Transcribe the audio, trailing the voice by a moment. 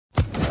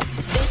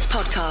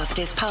podcast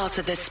is part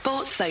of the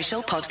Sports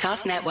Social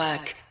Podcast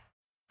Network.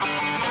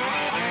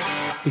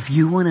 If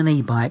you want an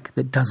e-bike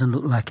that doesn't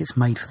look like it's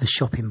made for the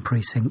shopping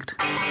precinct,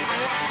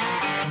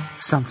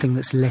 something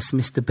that's less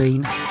Mr.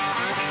 Bean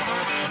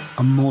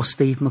and more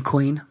Steve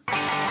McQueen,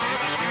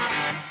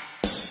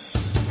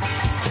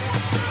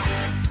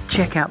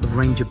 check out the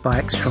range of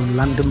bikes from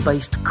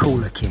London-based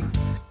Cooler King.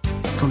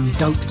 From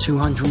dope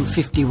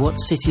 250-watt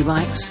city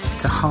bikes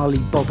to Harley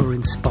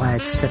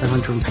Bobber-inspired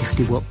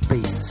 750-watt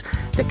beasts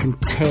that can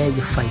tear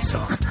your face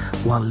off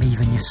while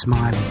leaving your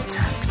smile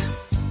intact.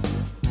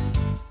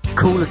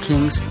 Cooler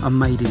Kings are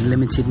made in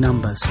limited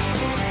numbers,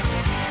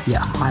 yet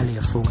highly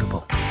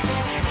affordable.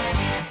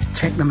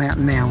 Check them out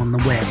now on the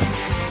web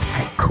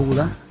at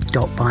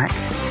cooler.bike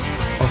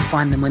or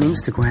find them on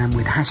Instagram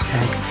with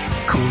hashtag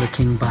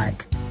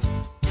CoolerKingBike.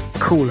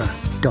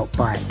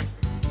 Cooler.bike.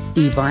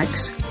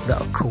 E-bikes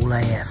that are cool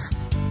AF.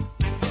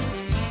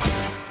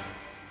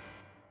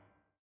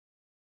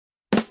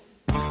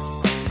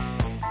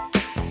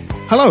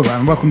 Hello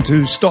and welcome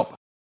to Stop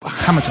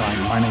Hammer Time.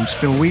 My name's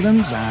Phil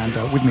Whelans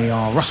and with me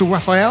are Russell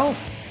Raphael.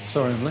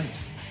 Sorry I'm late.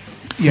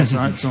 Yes,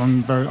 so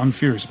I'm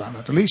furious about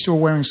that. At least you're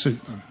wearing a suit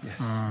though. Yes,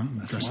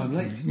 that's why I'm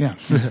late. Yeah,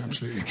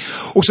 absolutely.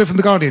 Also from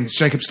The Guardian, it's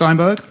Jacob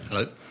Steinberg.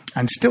 Hello.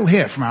 And still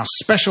here from our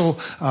special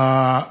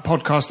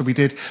podcast that we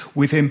did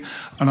with him,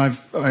 and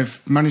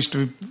I've managed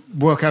to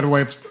work out a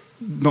way of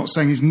not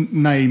saying his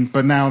name,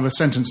 but now the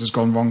sentence has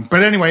gone wrong.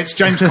 But anyway, it's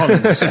James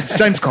Collins. It's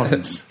James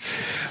Collins.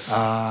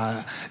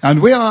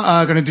 And we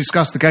are going to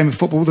discuss the game of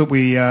football that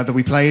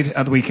we played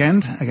at the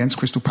weekend against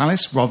Crystal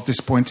Palace. Rather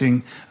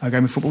disappointing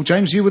game of football.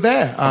 James, you were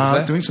there,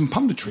 doing some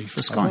punditry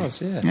for Sky. I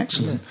was, yeah.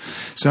 Excellent. Yeah.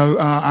 So,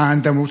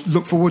 and then we'll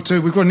look forward to.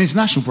 We've got an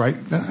international break,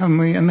 haven't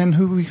we? And then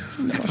who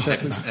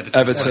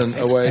Everton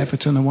away.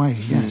 Everton away.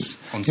 Yes.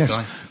 On yes.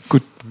 Sky.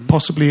 Good.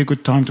 Possibly a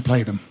good time to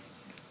play them,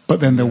 but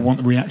then they'll want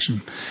the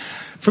reaction.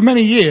 For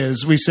many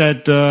years, we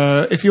said,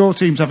 if your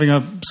team's having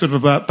a sort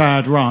of a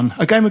bad run,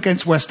 a game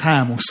against West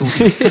Ham will sort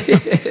of...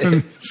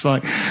 It's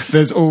like,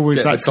 there's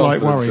always that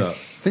slight worry. I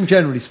think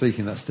generally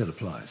speaking, that still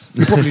applies.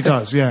 It probably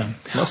does, yeah.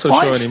 Not so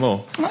sure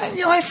anymore.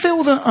 I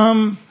feel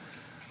that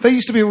they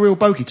used to be a real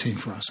bogey team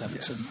for us,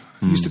 Everton. Yes.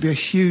 Used to be a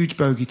huge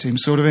bogey team,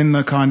 sort of in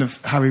the kind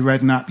of Harry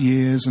Redknapp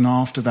years, and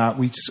after that,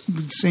 we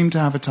seemed to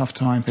have a tough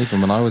time. Even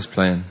when I was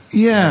playing.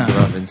 Yeah. There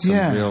have been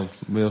some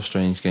real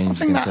strange games I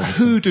think against that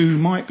Everton. hoodoo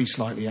might be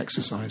slightly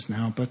exercised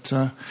now, but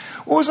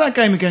what was that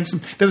game against them?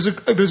 There was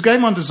a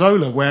game under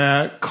Zola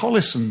where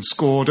Collison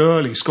scored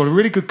a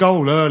really good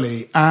goal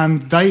early,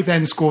 and they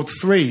then scored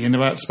 3 in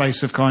about the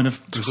space of kind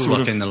of... It was all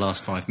like in the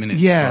last 5 minutes.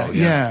 Yeah, well,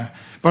 yeah.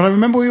 But I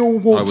remember we all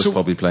walked... I was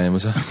probably playing,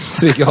 was I?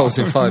 3 goals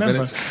in 5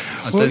 minutes.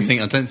 I don't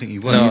think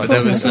you were. No, but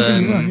there was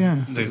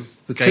The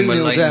game where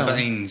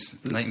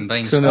 2-0 Leighton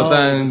Baines 2-0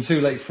 down. 2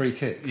 late free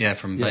kicks. Yeah,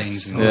 from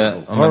Baines. Yes. And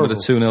Yeah, I remember the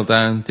 2-0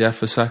 down,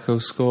 Diafra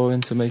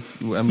scoring to make...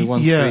 And we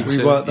won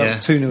 3-2. That was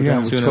 2-0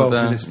 down with 2-0 12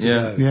 down, minutes to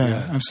yeah. go.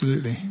 Yeah,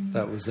 absolutely.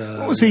 That was...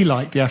 What was he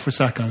like, Diafra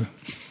Sakho?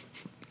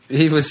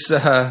 He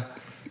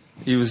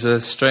was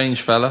a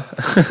strange fella,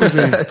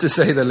 to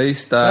say the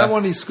least. that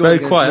one he scored very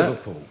against quiet.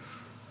 Liverpool.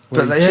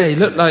 But he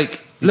looked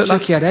like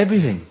he had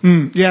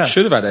everything. Yeah.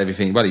 Should have had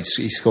everything. Well, he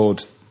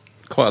scored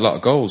quite a lot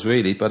of goals,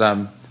 really. But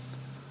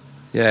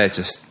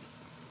just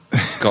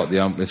got the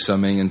ump with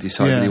something and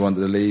decided he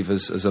wanted to leave,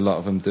 as a lot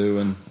of them do.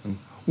 And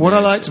what I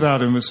liked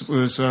about him was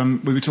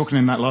we were talking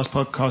in that last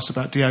podcast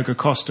about Diogo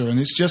Costa, and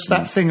it's just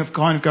that thing of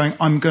kind of going,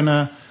 I'm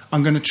gonna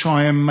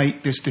try and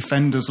make this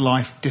defender's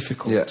life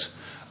difficult. Yeah.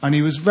 And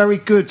he was very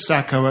good,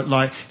 Sakho, at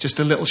like just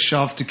a little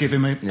shove to give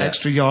him an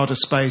extra yard of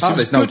space. Oh,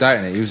 there's no doubt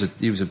in it. He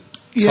was a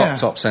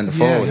top centre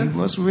forward. He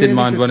was really Didn't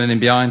mind good. running in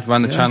behind,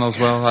 ran the channels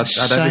well, had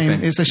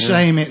everything. It's a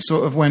shame it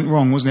sort of went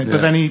wrong, wasn't it?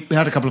 But then he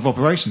had a couple of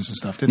operations and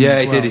stuff, didn't he? Yeah,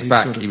 as he well? did his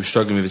back. Sort of- he was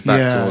struggling with his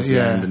back towards the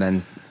end, and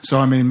then so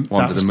I mean,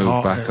 wanted that was to move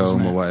part back of it,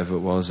 wasn't home it? or whatever it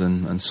was,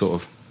 and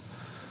sort of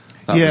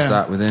that was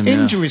that with him.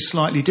 Injuries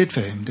slightly did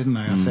for him, didn't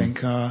they? I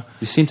think.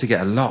 You seem to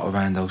get a lot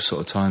around those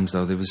sort of times,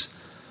 though. There was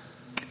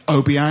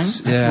Obiang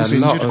was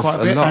injured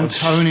quite a bit.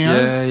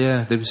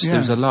 Antonio. There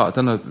was a lot. I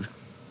don't know.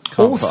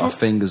 Can't put our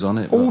fingers on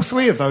it. All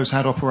 3 of those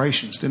had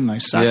operations, didn't they?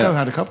 Sakho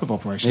had a couple of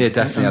operations. Yeah,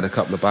 definitely had a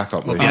couple of back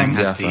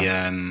operations.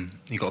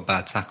 he got a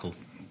bad tackle.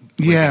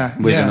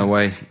 Wigan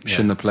away.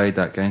 Shouldn't have played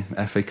that game.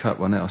 FA Cup,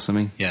 wasn't it, or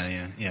something?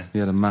 Yeah. He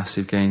had a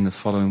massive game the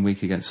following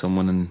week against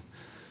someone, and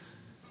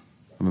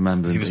I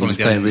remember he was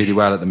playing really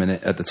well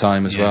at the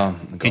time as well.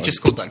 He just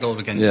scored that goal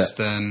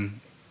against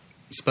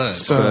Spurs.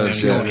 Spurs, the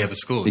only goal he ever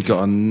scored. He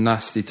got a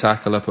nasty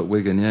tackle up at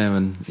Wigan,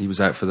 and he was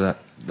out for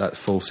that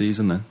full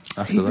season then.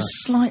 After he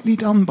was slightly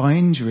done by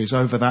injuries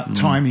over that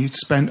time he'd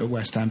spent at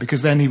West Ham,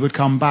 because then he would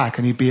come back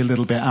and he'd be a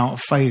little bit out of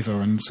favour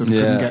and sort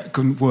of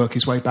couldn't work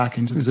his way back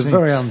into the team. He was a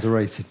very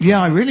underrated player.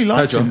 Yeah, I really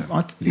liked him.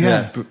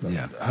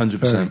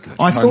 100%.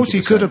 I thought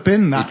he could have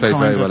been that. He played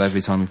kind very of, well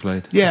every time he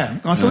played. Yeah,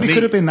 I thought he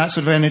could have been that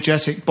sort of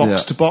energetic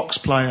box-to-box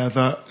player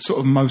that sort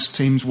of most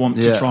teams want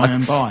to try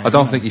and buy. I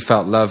don't think he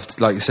felt loved.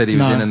 Like you said, he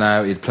was in and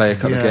out. He'd play a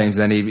couple of games,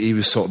 and then he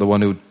was sort of the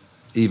one who,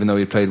 even though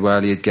he played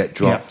well, he'd get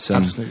dropped.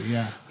 Absolutely,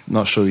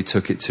 not sure he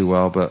took it too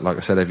well, but like I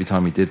said, every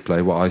time he did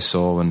play, what I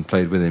saw and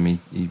played with him, he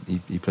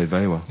played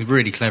very well. He's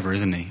really clever,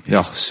 isn't he?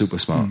 Yeah, super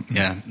smart.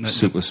 Yeah,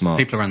 super smart.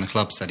 People around the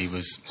club said he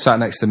was... Sat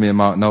next to me and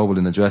Mark Noble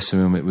in the dressing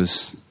room, it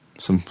was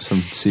some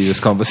serious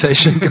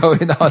conversation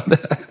going on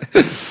there.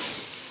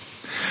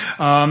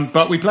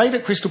 But we played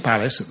at Crystal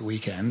Palace at the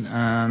weekend,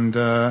 and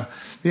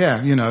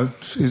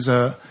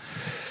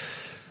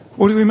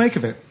what do we make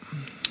of it?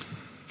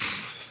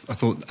 I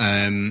thought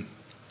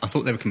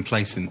they were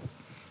complacent,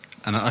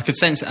 and I could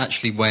sense it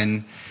actually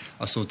when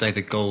I saw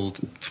David Gold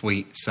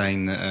tweet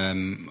saying that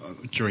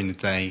during the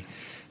day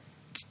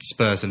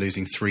Spurs are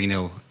losing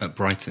 3-0 at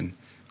Brighton.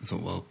 I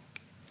thought, well,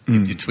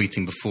 you're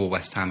tweeting before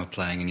West Ham are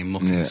playing and you're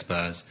mocking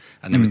Spurs,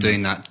 and they were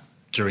doing that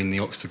during the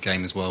Oxford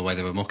game as well, where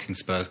they were mocking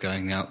Spurs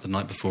going out the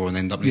night before and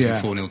ended up losing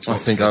 4-0 to Oxford. I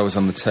think I was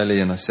on the telly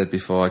and I said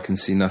before, I can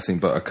see nothing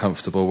but a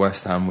comfortable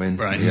West Ham win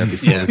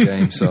before the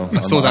game. So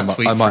I saw that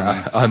tweet. I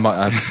might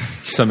have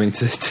something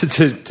to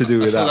do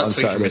with that on Saturday. I saw that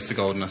tweet from Mr.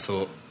 Gold and I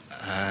thought,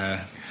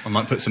 I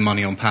might put some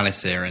money on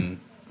Palace here, and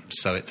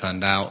so it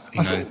turned out.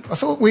 I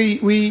thought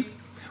we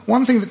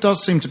one thing that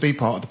does seem to be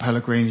part of the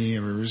Pellegrini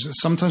era is that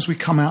sometimes we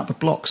come out the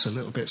blocks a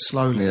little bit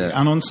slowly. Yeah.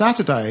 And on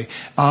Saturday,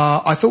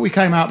 I thought we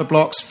came out the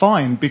blocks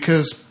fine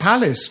because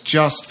Palace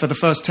just, for the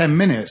first 10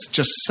 minutes,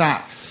 just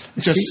sat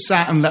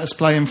and let us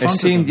play in front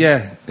of them.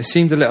 Yeah, it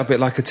seemed a little bit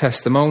like a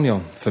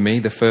testimonial for me,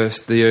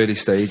 the early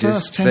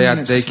stages.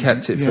 They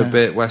kept it for a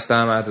bit. West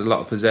Ham had a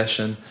lot of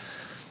possession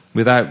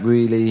without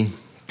really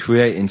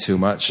creating too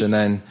much, and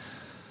then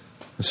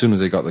as soon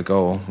as they got the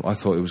goal, I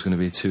thought it was going to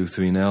be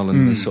 2-3-0,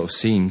 and they sort of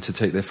seemed to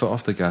take their foot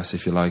off the gas,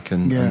 if you like.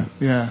 And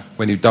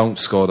when you don't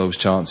score those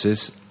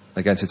chances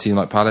against a team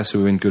like Palace,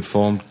 who are in good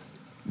form,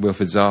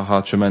 Wilfried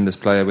Zaha, tremendous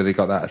player, where they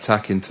got that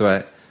attacking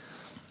threat,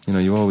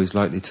 you're always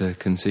likely to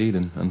concede,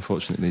 and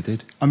unfortunately they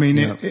did. I mean,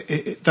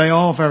 they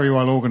are very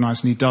well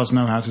organised, and he does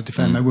know how to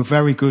defend. They were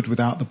very good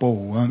without the ball,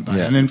 weren't they?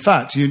 Yeah. And in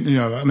fact,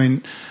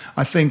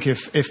 I think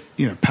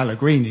if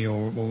Pellegrini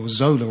or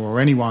Zola or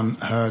anyone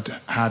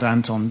had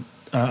Andros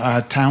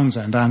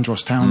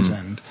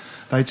Townsend,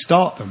 they'd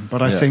start them.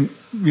 But I think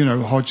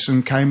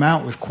Hodgson came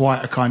out with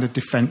quite a kind of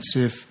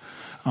defensive.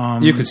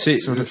 You could see,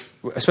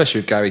 especially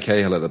with Gary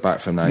Cahill at the back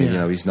from now.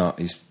 He's not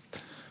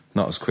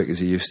as quick as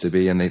he used to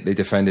be, and they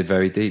defended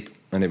very deep,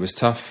 and it was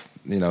tough.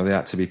 They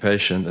had to be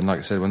patient, and like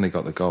I said, when they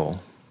got the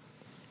goal,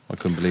 I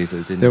couldn't believe they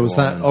didn't. There was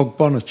that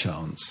Ogbonna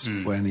chance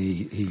when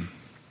he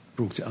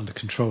brought it under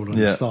control on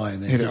his thigh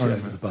and then hit it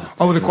over the bar.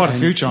 Oh, there were quite a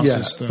few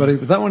chances. Yeah,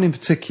 but that one in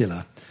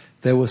particular,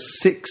 there were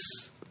 6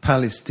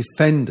 Palace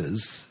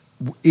defenders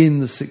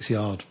in the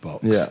 6-yard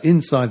box,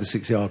 inside the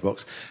 6-yard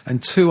box,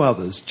 and 2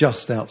 others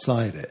just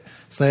outside it.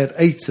 So they had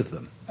 8 of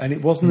them, and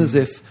it wasn't as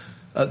if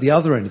at the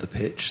other end of the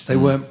pitch they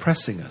weren't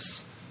pressing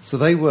us. So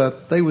they were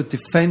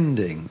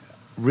defending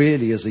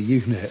really as a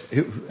unit.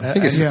 I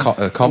think it's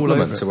a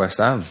compliment to West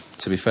Ham.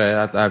 To be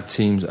fair, a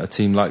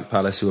team like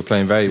Palace who were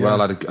playing very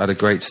well had a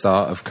great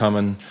start, have come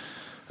and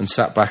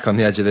sat back on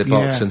the edge of their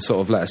box and sort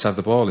of let us have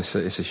the ball. It's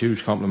a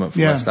huge compliment for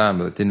West Ham,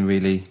 but it didn't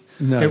really.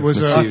 No, it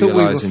was. I thought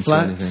we were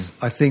flat. Anything.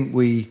 I think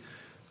we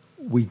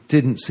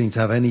didn't seem to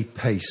have any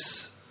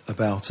pace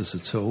about us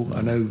at all.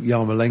 I know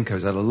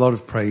Yarmolenko's had a lot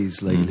of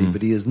praise lately,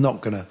 but he is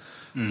not going to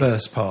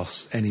burst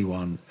past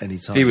anyone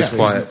anytime. He was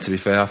quiet, to be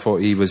fair. I thought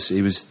he was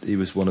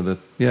one of the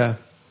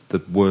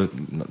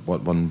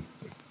one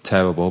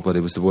terrible, but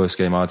it was the worst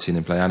game I'd seen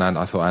him play. And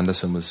I thought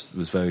Anderson was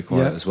very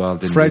quiet as well.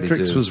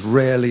 Fredericks was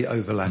rarely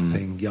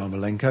overlapping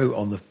Yarmolenko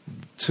on the.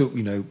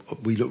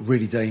 We looked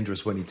really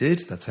dangerous when he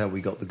did. That's how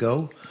we got the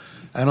goal.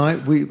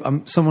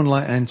 And someone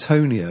like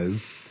Antonio,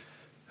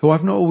 who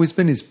I've not always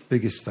been his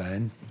biggest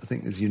fan, I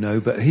think, as you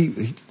know, but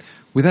he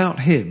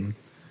without him,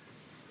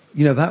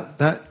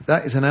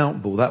 that is an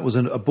outball. That was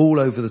a ball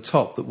over the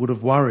top that would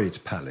have worried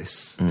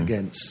Palace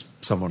against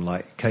someone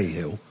like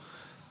Cahill.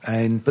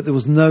 But there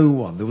was no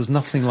one. There was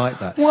nothing like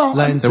that. Well,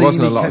 there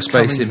wasn't a lot of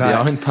space in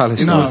behind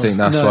Palace. I think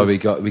that's why we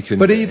couldn't.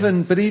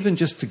 But even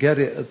just to get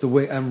it at the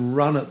wing and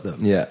run at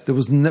them, there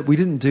was we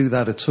didn't do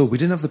that at all. We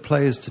didn't have the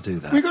players to do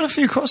that. We got a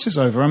few crosses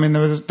over. I mean,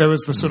 there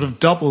was the sort of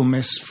double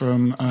miss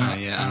from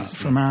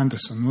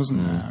Anderson,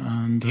 wasn't there?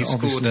 And he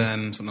scored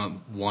something like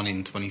 1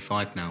 in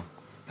 25 now.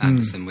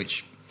 Anderson,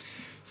 which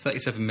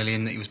 37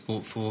 million that he was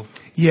bought for.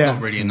 It's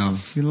not really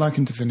enough. You'd like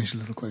him to finish a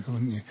little quicker,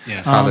 wouldn't you?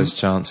 Yeah. Haller's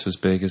chance was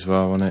big as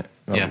well, wasn't it?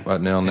 At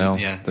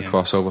 0-0. The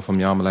crossover from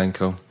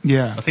Yarmolenko.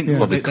 Yeah. I think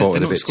probably caught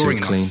it a bit too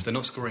clean. They're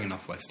not scoring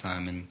enough, West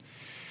Ham, and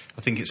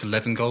I think it's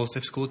 11 goals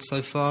they've scored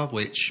so far,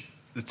 which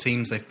the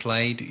teams they've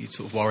played, you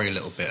sort of worry a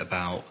little bit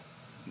about.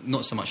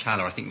 Not so much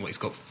Haller, I think he's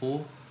got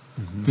 4.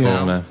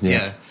 Now.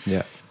 Yeah.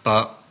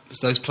 But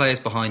those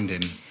players behind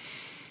him,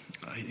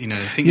 I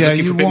think you're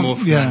looking for a bit more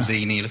from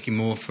Lanzini, looking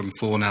more from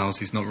Fornals,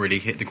 who's not really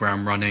hit the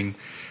ground running.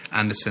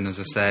 Anderson, as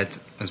I said,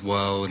 as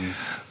well. And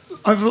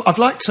I've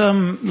liked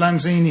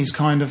Lanzini's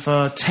kind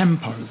of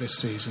tempo this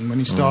season. When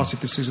he started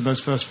this season, those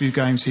first few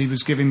games, he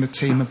was giving the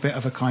team a bit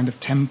of a kind of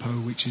tempo,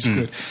 which is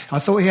good. I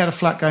thought he had a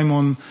flat game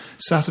on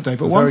Saturday,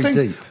 but one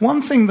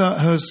thing that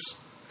has.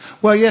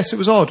 Well, yes, it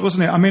was odd,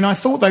 wasn't it? I mean, I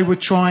thought they were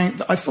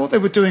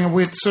doing a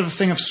weird sort of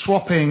thing of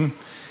swapping.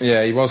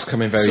 Yeah, he was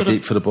coming very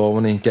deep for the ball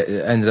when he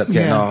ended up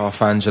getting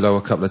off Angelo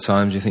a couple of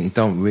times. You think you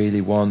don't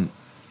really want...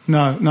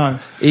 No.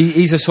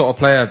 He's a sort of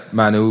player,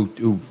 man,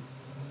 who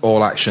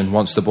all action,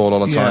 wants the ball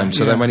all the time.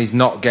 So then when he's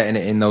not getting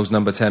it in those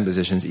number 10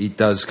 positions, he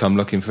does come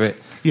looking for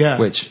it. Yeah.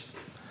 Which...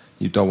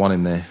 you don't want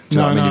him there. Do you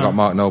know what I mean? You've got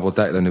Mark Noble,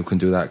 Declan, who can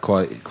do that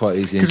quite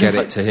easy and get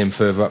it to him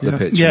further up the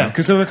pitch. Yeah,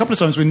 because there were a couple of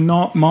times when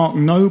Mark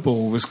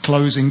Noble was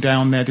closing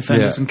down their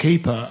defenders and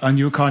keeper, and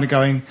you were kind of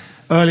going...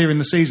 Earlier in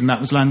the season, that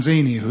was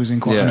Lanzini, who was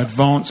in quite an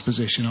advanced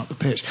position up the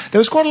pitch. There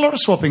was quite a lot of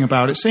swapping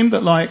about. It seemed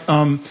that,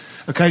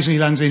 occasionally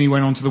Lanzini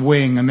went onto the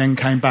wing and then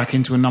came back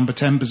into a number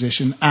 10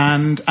 position,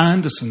 and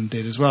Anderson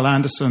did as well.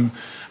 Anderson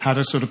had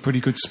a sort of pretty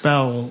good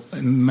spell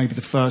in maybe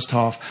the first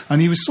half,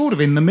 and he was sort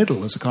of in the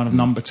middle as a kind of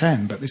number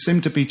 10, but they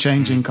seemed to be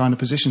changing kind of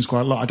positions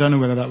quite a lot. I don't know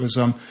whether that was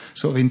sort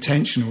of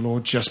intentional or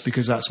just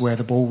because that's where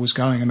the ball was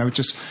going, and they were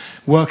just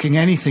working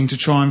anything to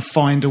try and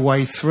find a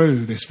way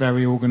through this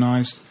very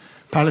organised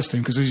Palace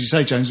team, because as you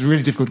say, James, it was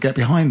really difficult to get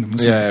behind them,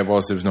 wasn't it? Yeah, it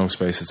was. There was no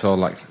space at all.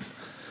 Like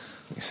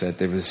you said,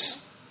 it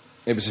was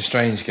a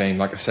strange game.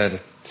 Like I said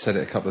it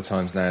a couple of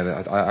times now,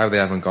 that how they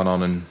haven't gone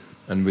on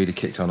and really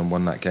kicked on and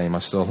won that game.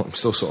 I'm still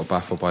sort of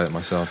baffled by it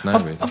myself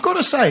now. I've got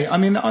to say, I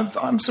mean,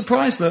 I'm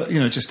surprised that,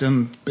 just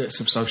in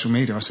bits of social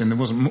media I've seen there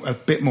wasn't a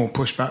bit more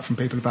pushback from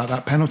people about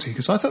that penalty,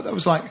 because I thought that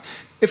was like,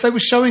 if they were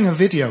showing a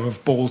video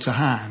of ball to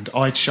hand,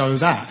 I'd show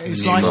that.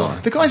 It's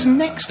like the guy's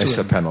next to him. It's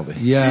a penalty.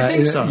 Yeah, do you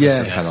think so? Yeah,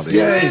 it's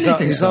a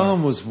penalty. His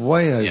arm was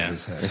way over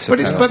his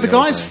head. But the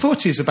guy's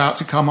foot is about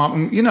to come up,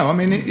 and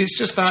it's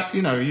just that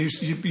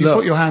you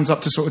put your hands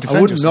up to sort of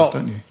defend yourself,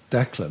 don't you?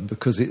 Declan,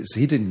 because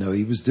he didn't know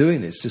he was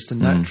doing it. It's just a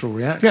natural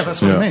reaction. Yeah,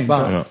 that's what I mean.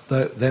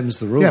 But them's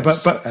the rules. Yeah,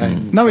 but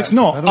no, it's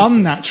not.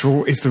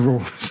 Unnatural is the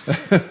rules.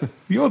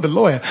 You're the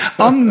lawyer.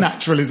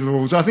 Unnatural is the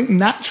rules. I think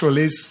natural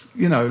is,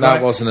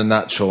 that wasn't a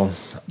natural.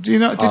 Did you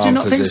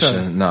not think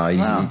so? No,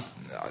 I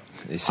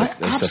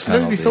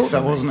absolutely thought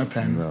that wasn't a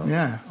pen. No.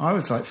 Yeah, I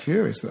was like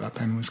furious that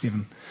pen was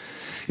given.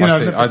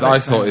 I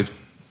thought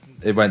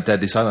it went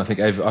deadly silent.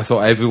 I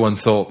thought everyone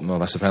thought, no,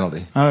 that's a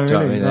penalty. Oh, really? Do you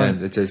know what I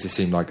mean? Right. It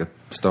seemed like a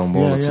stone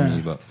wall to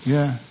me. But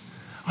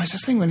I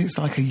just think when it's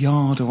like a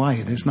yard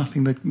away, there's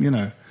nothing that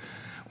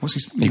What's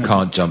his? You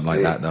can't jump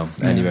like that though.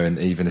 Yeah. Anywhere,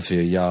 even if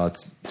you're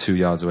 2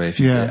 yards away, if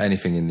you get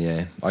anything in the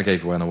air. I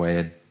gave one away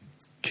at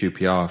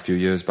QPR a few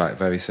years back,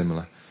 very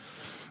similar.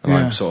 And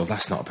I'm sort of,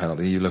 that's not a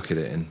penalty. You look at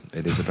it and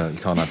it is a penalty.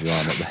 You can't have your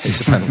arm up there. It's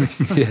a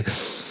penalty.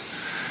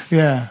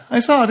 Yeah,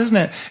 it's hard, isn't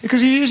it?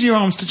 Because you use your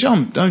arms to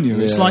jump, don't you?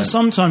 It's like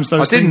sometimes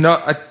those.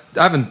 I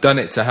haven't done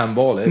it to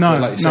handball it. No,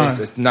 but like you say,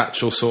 it's a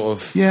natural sort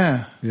of.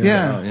 Yeah.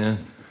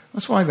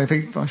 That's why I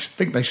think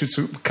they should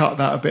sort of cut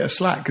that a bit of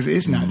slack, because it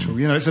is natural.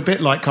 It's a bit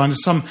like kind of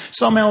some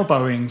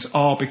elbowings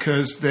are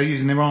because they're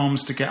using their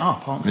arms to get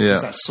up, aren't they?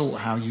 Because that's sort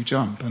of how you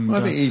jump. And I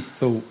think he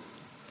thought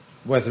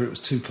whether it was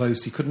too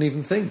close, he couldn't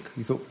even think.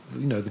 He thought,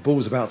 the ball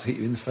was about to hit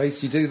you in the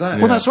face. You do that.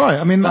 Well, that's right.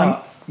 I mean,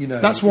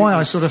 that's why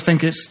I sort of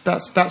think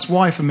that's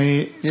why for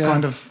me it's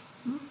kind of.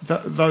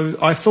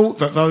 I thought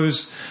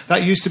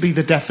that used to be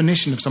the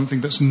definition of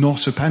something that's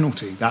not a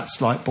penalty.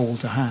 That's like ball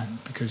to hand,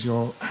 because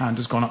your hand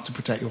has gone up to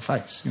protect your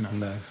face. No,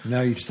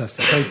 now you just have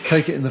to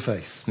take it in the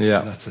face.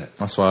 Yeah, that's it.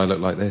 That's why I look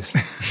like this.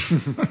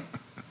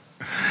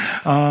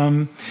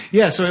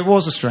 So it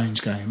was a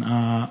strange game.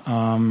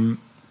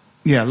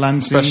 Lanzini,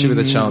 especially with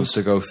a chance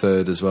to go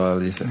third as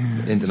well. You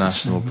think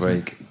international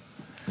break.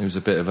 It was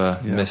a bit of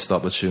a missed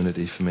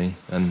opportunity for me,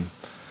 and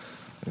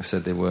like I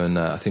said, they weren't.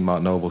 I think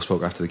Mark Noble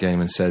spoke after the game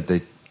and said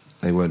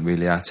they weren't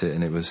really at it,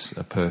 and it was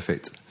a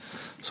perfect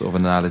sort of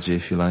analogy,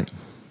 if you like.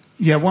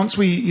 Yeah, once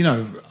we,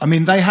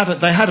 they had a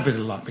bit of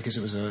luck, because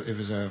it was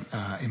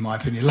a in my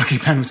opinion, lucky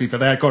penalty,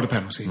 but they had got a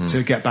penalty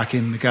to get back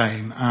in the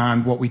game.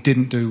 And what we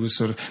didn't do was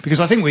sort of,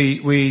 because I think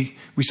we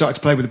started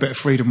to play with a bit of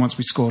freedom once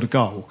we scored a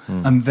goal,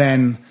 and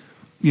then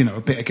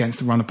a bit against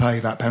the run of play,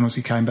 that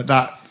penalty came, but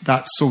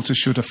that sort of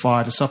should have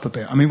fired us up a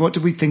bit. I mean, what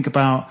did we think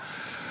about?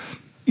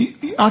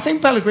 I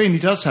think Pellegrini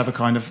does have a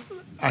kind of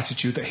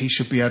attitude that he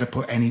should be able to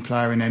put any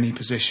player in any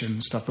position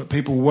and stuff, but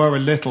people were a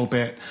little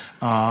bit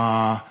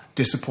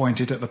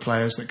disappointed at the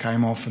players that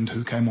came off and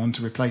who came on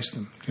to replace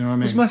them. You know what I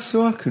mean? Was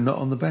Masuaku not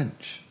on the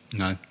bench?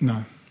 No.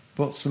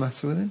 What's the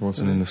matter with him?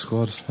 Wasn't in the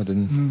squad. I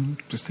didn't.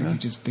 Just think he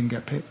just didn't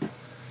get picked.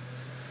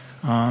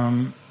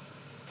 I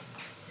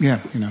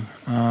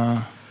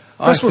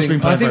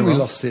think we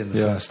lost it in the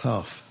first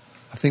half.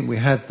 I think we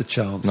had the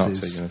chances. Not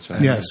taking a chance.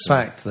 And the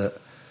fact that,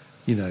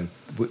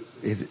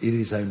 it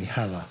is only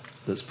Haller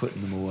that's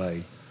putting them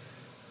away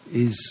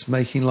is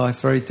making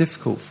life very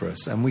difficult for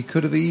us. And we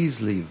could have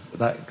easily,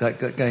 that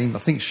game, I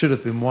think, should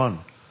have been won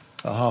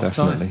at half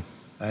time.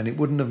 And it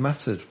wouldn't have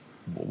mattered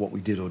what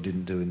we did or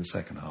didn't do in the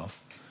second half.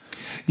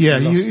 Yeah,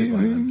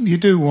 you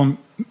do want...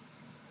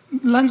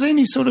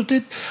 Lanzini sort of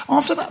did,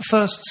 after that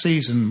first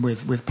season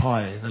with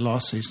Pai, the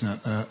last season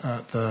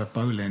at the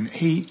Boleyn,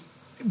 he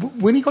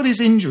when he got his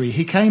injury,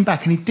 he came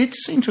back and he did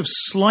seem to have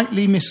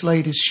slightly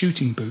mislaid his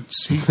shooting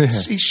boots.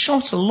 He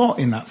shot a lot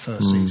in that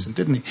first season,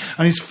 didn't he?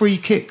 And his free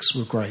kicks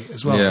were great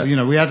as well. Yeah. You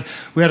know, we had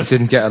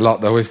didn't get a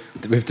lot though with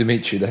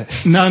Dimitri there.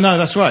 No,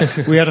 that's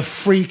right. We had a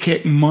free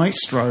kick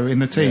maestro in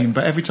the team,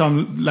 but every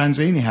time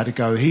Lanzini had a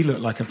go, he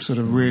looked like a sort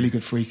of really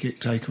good free kick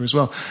taker as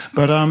well.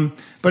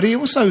 But he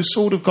also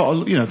sort of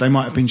got, they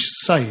might have been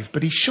saved,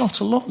 but he shot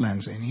a lot,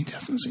 Lanzini. He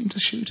doesn't seem to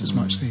shoot as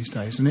much these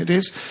days. And it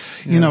is,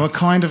 a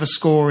kind of a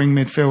scoring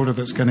midfielder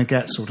that's going to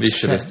get sort of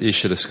He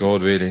should have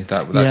scored, really,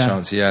 that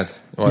chance he had.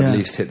 Or at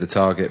least hit the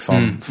target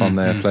from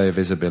their player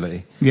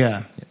visibility.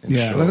 Yeah. I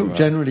think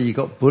generally he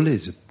got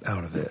bullied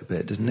out of it a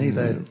bit, didn't he?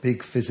 They had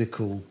big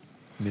physical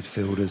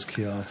midfielders,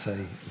 Chiarte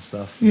and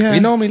stuff. Yeah. He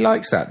normally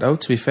likes that, though,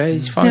 to be fair.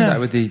 You find that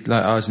with the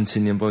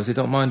Argentinian boys. They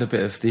don't mind a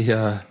bit of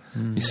the...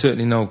 He's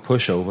certainly no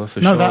pushover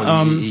for sure.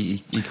 That,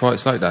 he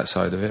quite liked that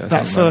side of it.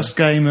 That first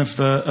game of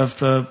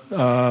the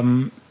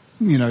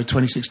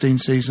 2016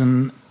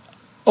 season,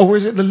 or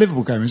is it the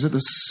Liverpool game? Is it the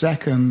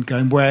second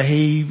game where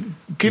he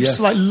gives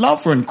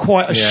Lovren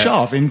quite a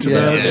shove into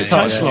the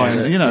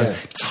touchline?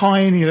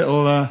 Tiny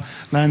little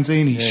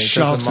Lanzini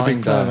shoves a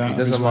big player out. He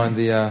doesn't mind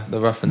the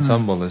rough and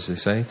tumble, as they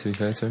say. To be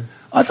fair to him,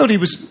 I thought he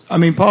was. I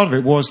mean, part of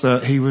it was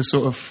that he was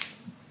sort of,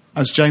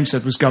 as James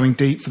said, was going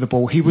deep for the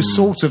ball. He was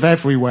sort of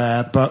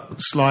everywhere,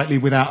 but slightly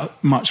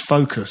without much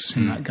focus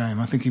in that game.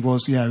 I think he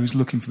was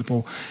looking for the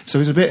ball. So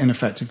he was a bit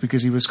ineffective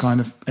because he was kind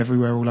of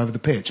everywhere all over the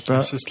pitch.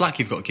 But the slack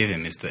you've got to give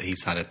him is that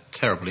he's had a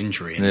terrible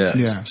injury. And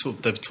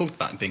they've talked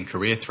about it being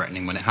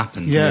career-threatening when it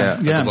happened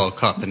at the World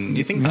Cup. And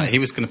you think that he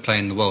was going to play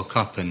in the World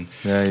Cup and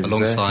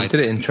alongside... He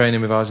did it in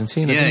training with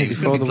Argentina, he was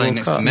before going to be playing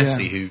next to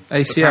Messi, who...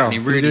 ACL.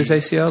 Did he do his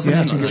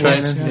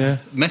ACL?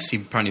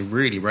 Messi apparently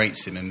really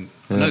rates him, and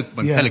I know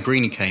when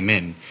Pellegrini came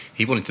in,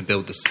 he wanted to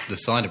build the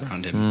side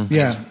around him.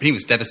 He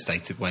was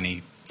devastated when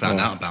he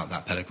found out about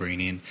that,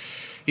 Pellegrini. And,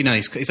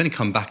 he's only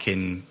come back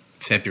in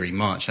February,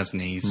 March,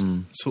 hasn't he? He's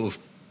sort of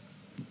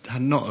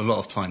had not a lot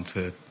of time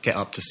to get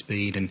up to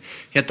speed. And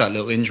he had that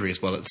little injury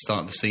as well at the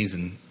start of the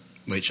season,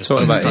 which I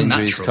suppose about is injuries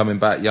unnatural. Coming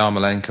back,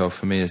 Yarmolenko,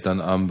 for me, has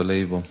done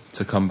unbelievable.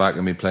 To come back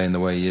and be playing the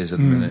way he is at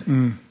the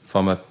minute.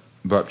 From a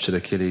ruptured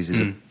Achilles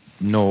is a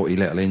naughty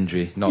little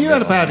injury. You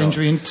had a bad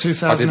injury in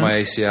 2000. I did my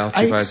ACL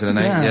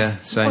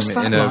 2008. Same. What's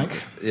that like?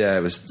 Yeah,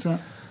 it was.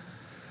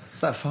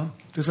 Is that fun?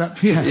 Does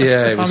that? Yeah,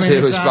 it was.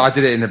 But I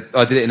did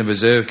it in a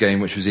reserve game,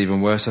 which was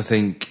even worse. I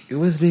think it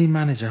was the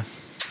manager.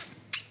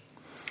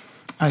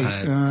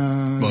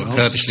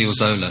 Curbishley or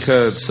Zola.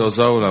 Curbs or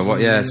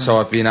Zola. So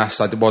I've been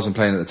asked. I wasn't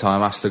playing at the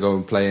time. Asked to go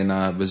and play in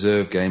a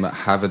reserve game at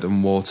Havant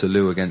and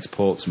Waterloo against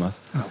Portsmouth.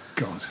 Oh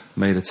God!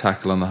 Made a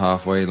tackle on the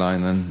halfway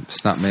line and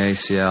snapped my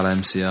ACL,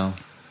 MCL.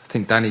 I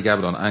think Danny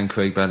Gabaldon and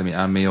Craig Bellamy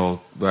and me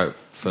all were out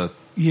for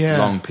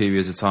long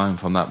periods of time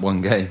from that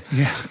one game.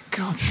 Yeah,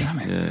 God damn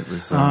it. Yeah, it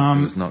was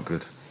not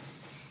good.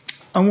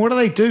 And what do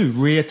they do?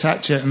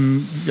 Reattach it,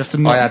 and you have to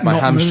not. I had my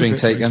hamstring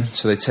taken,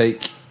 so they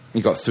take.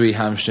 You got 3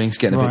 hamstrings.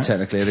 Getting a bit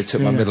technically, they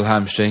took my middle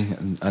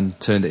hamstring and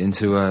turned it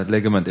into a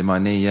ligament in my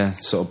knee. Yeah,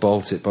 sort of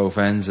bolt it both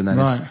ends, and then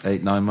it's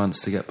 8-9 months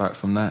to get back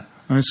from that.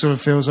 And it sort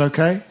of feels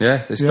okay?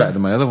 Yeah, it's better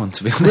than my other one,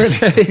 to be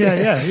honest. Really?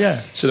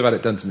 Yeah. Should have had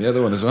it done to my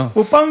other one as well.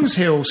 Well, bones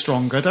heal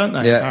stronger, don't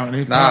they? Yeah.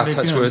 Apparently.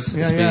 Touch wood.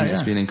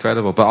 It's been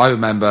incredible. But I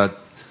remember,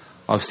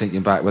 I was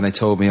thinking back when they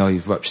told me,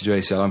 you've ruptured your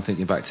ACL, I'm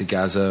thinking back to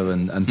Gaza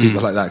and people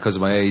like that because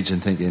of my age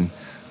and thinking,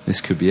 this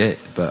could be it.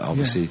 But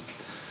obviously,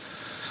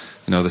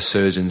 the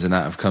surgeons and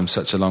that have come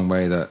such a long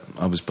way that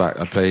I was back.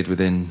 I played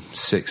within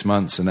 6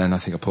 months, and then I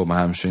think I pulled my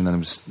hamstring.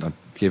 Then I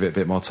gave it a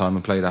bit more time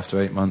and played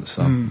after 8 months.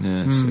 So it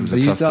was a tough time. Are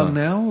you done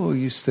now, or are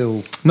you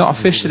still not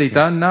officially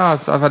done? No,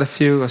 I've had a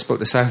few. I spoke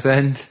to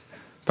Southend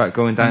about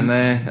going down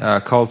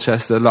there,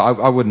 Colchester. Look,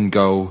 I wouldn't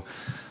go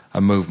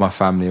and move my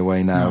family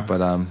away now,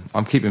 but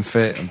I'm keeping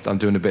fit. I'm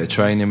doing a bit of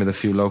training with a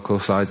few local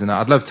sides, and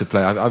I'd love to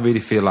play. I really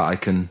feel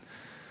like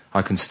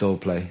I can still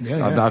play.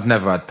 I've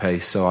never had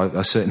pace, so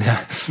I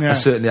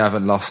certainly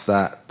haven't lost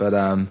that. But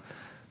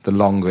the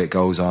longer it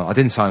goes on, I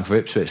didn't sign for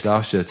Ipswich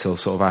last year till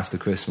sort of after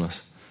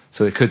Christmas,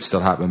 so it could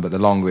still happen. But the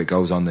longer it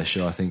goes on this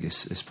year, I think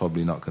it's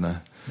probably not going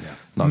to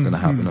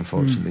happen,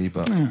 unfortunately.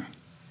 But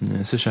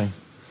it's a shame.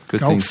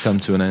 Good things come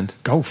to an end.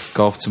 Golf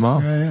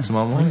tomorrow.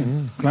 Tomorrow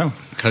morning. Well,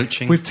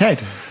 coaching with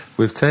Ted.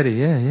 With Teddy,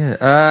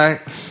 yeah.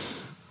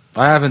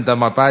 I haven't done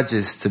my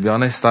badges, to be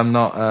honest. I'm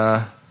not.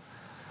 I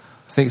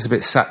think it's a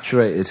bit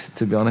saturated,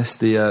 to be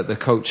honest, the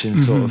coaching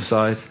sort of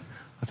side.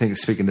 I think,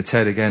 speaking to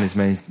Ted again, his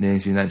name's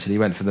been mentioned. He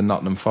went for the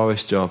Nottingham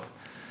Forest job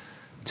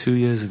 2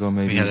 years ago,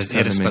 maybe. He had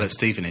a spell at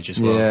Stevenage as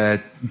well. Yeah,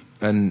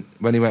 and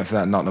when he went for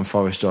that Nottingham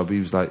Forest job, he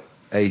was like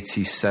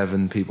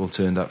 87 people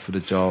turned up for the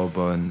job,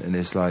 and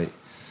it's like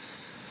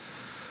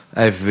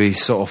every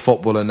sort of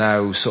footballer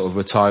now sort of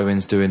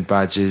retiring's doing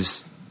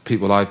badges.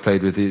 People I've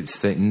played with who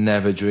think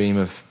never dream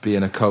of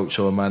being a coach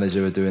or a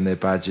manager are doing their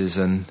badges,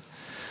 and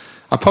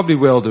I probably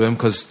will do them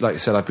because, like I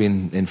said, I've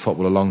been in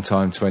football a long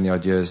time,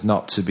 20-odd years.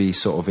 Not to be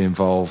sort of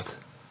involved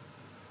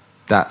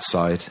that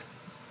side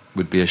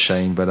would be a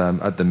shame, but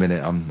at the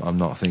minute I'm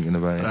not thinking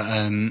about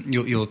it.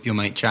 Your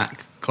mate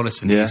Jack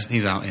Collison. Yeah.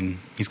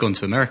 He's gone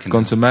to America now.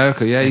 Gone to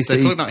America, yeah. They're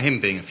talking about him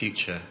being a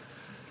future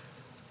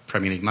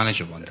Premier League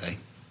manager one day.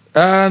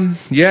 To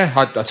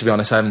be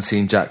honest, I haven't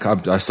seen Jack.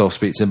 I still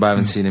speak to him, but I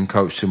haven't seen him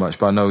coach too much.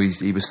 But I know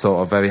he was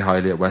thought of very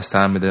highly at West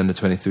Ham with the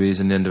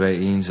under-23s and the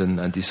under-18s,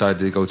 and decided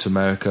to go to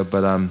America.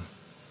 But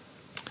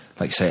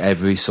like you say,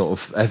 every sort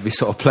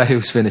of player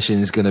who's finishing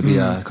is going to be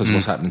because of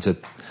what's happened to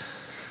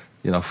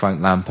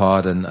Frank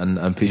Lampard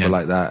and people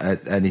like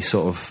that. Any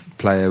sort of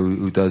player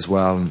who does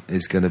well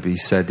is going to be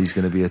said he's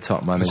going to be a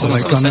top manager.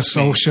 Like Gunnar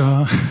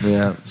Solskjaer.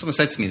 Yeah. Someone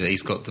said to me that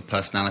he's got the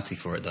personality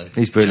for it, though.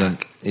 He's brilliant.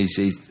 Jack.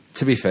 He's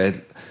to be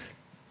fair,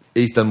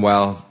 he's done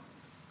well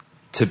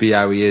to be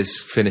how he is,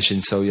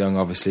 finishing so young.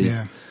 Obviously,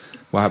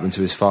 what happened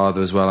to his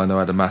father as well, I know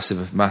had a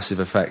massive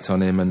effect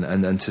on him,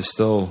 and to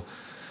still,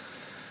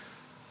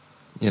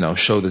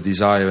 show the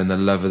desire and the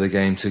love of the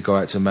game to go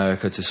out to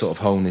America to sort of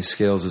hone his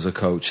skills as a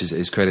coach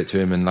is credit to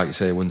him. And like you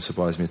say, it wouldn't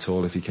surprise me at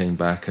all if he came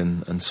back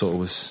and sort of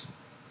was,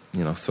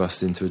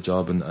 thrust into a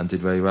job and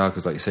did very well,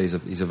 because like you say,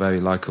 he's a very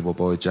likeable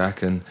boy,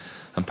 Jack, and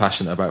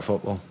passionate about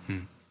football.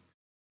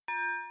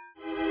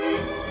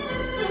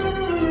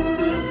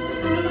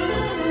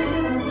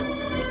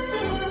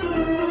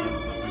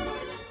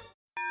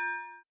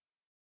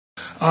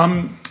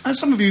 As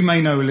some of you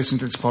may know who listen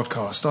to this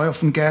podcast, I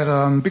often get,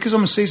 because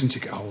I'm a season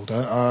ticket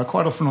holder,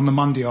 quite often on the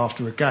Monday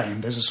after a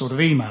game, there's a sort of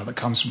email that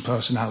comes from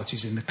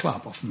personalities in the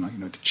club, often like,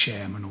 the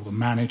chairman or the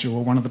manager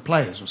or one of the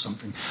players or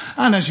something.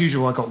 And as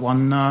usual, I got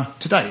one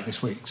today,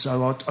 this week,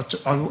 so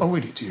I'll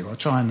read it to you. I'll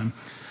try and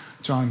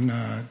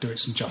do it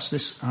some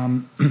justice.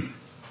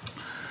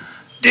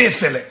 Dear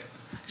Philip,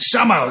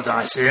 Sam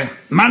Allardyce here,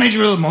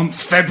 manager of the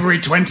month, February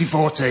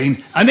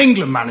 2014, and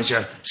England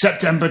manager,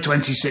 September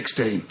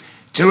 2016.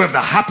 2 of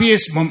the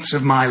happiest months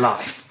of my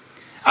life.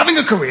 Having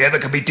a career that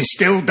can be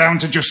distilled down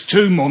to just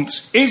 2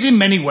 months is in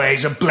many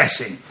ways a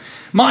blessing.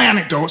 My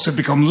anecdotes have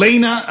become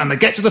leaner and they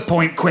get to the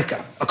point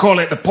quicker. I call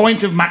it the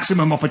point of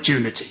maximum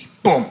opportunity.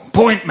 Boom,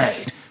 point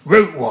made.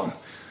 Route 1.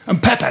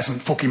 And Pep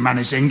hasn't fucking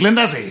managed England,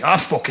 has he? I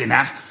fucking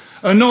have.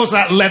 And knows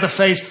that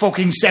leather-faced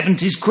fucking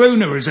 70s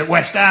crooner who's at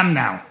West Ham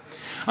now.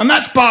 And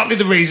that's partly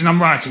the reason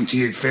I'm writing to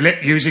you,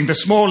 Philip, using the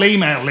small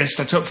email list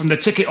I took from the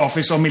ticket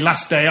office on my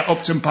last day at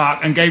Upton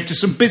Park and gave to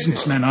some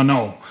businessmen I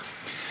know.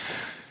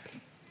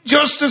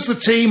 Just as the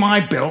team I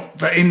built,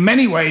 that in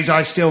many ways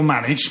I still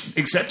manage,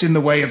 except in the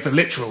way of the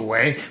literal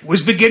way,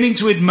 was beginning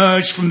to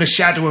emerge from the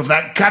shadow of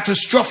that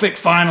catastrophic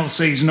final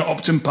season at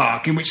Upton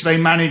Park, in which they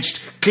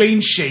managed clean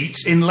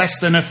sheets in less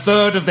than a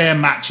third of their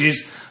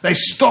matches. They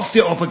stuffed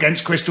it up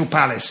against Crystal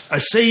Palace, a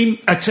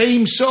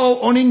team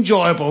so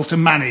unenjoyable to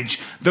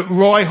manage that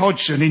Roy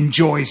Hodgson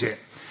enjoys it.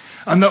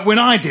 And that when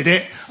I did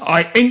it,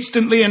 I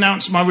instantly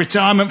announced my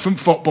retirement from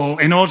football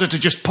in order to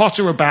just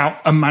potter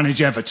about and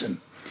manage Everton.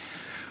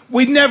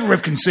 We'd never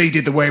have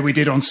conceded the way we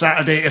did on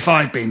Saturday if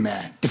I'd been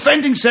there.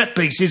 Defending set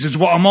pieces is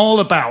what I'm all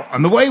about,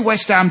 and the way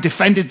West Ham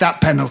defended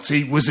that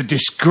penalty was a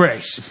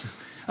disgrace.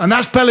 And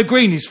that's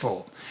Pellegrini's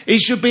fault. He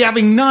should be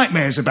having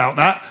nightmares about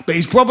that, but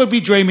he's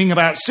probably dreaming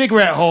about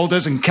cigarette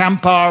holders and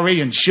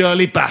Campari and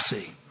Shirley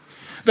Bassey.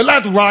 The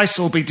lad Rice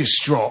will be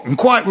distraught, and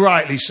quite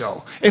rightly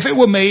so. If it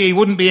were me, he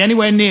wouldn't be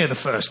anywhere near the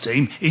first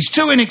team. He's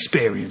too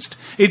inexperienced.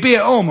 He'd be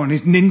at home on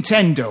his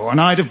Nintendo, and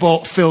I'd have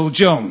bought Phil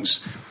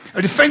Jones.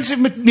 A defensive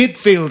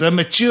midfielder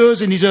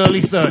matures in his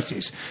early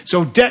 30s,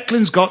 so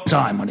Declan's got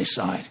time on his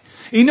side.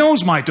 He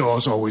knows my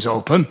door's always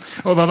open,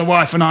 although the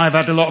wife and I have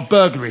had a lot of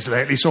burglaries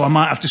lately, so I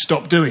might have to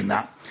stop doing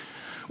that.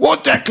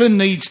 What Declan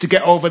needs to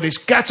get over this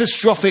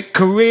catastrophic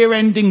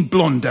career-ending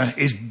blunder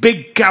is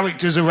big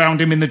characters around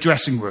him in the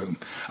dressing room.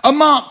 A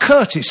Mark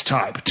Curtis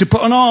type to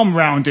put an arm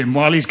round him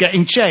while he's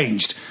getting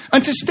changed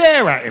and to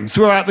stare at him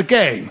throughout the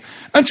game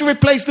and to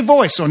replace the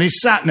voice on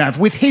his sat-nav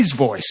with his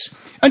voice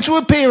and to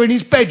appear in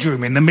his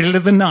bedroom in the middle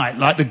of the night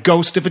like the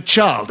ghost of a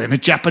child in a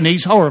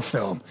Japanese horror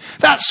film.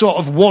 That sort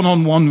of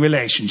one-on-one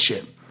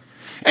relationship.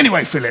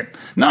 Anyway, Philip,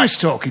 nice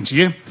talking to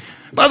you.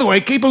 By the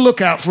way, keep a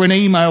lookout for an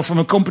email from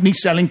a company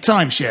selling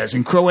timeshares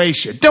in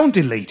Croatia. Don't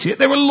delete it.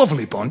 They're a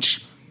lovely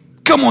bunch.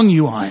 Come on,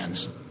 you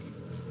Irons.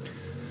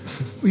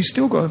 Well, he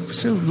still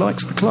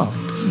likes the club.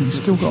 He's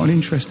still got an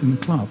interest in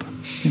the club.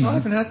 I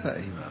haven't had that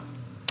email.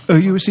 Are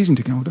you a season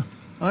ticket holder?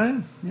 I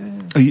am,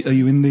 yeah. Are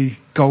you in the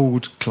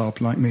gold club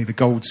like me, the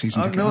gold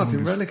season ticket holders? No,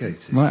 I've been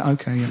relegated. Right,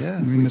 okay, yeah.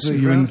 Yeah,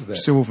 you're in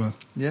silver.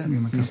 Yeah.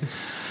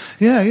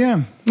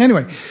 Yeah.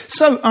 Anyway,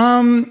 so,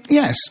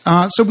 yes.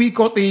 So we've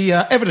got the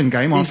Everton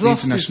game after the international...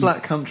 He's lost his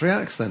black country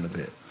accent a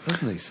bit,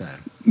 hasn't he,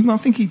 Sam? I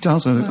think he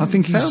does. I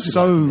think he's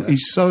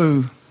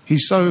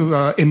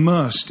so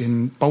immersed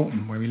in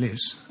Bolton, where he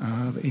lives,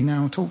 that he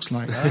now talks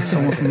like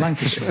someone from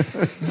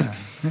Lancashire.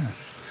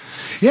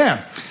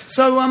 Yeah.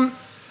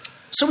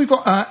 So we've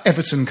got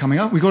Everton coming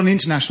up. We've got an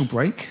international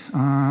break,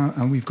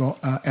 and we've got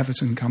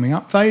Everton coming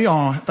up. They're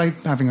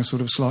having a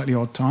sort of slightly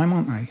odd time,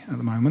 aren't they, at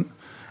the moment?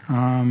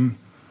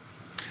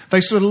 They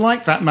sort of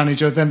like that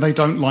manager, then they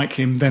don't like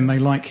him, then they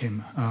like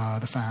him,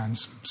 the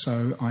fans.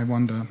 So I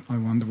wonder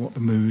what the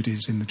mood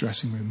is in the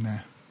dressing room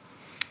there.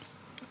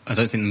 I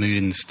don't think the mood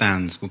in the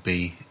stands will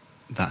be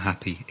that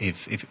happy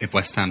if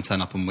West Ham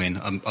turn up and win.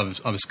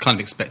 I was kind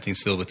of expecting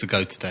Silva to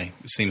go today.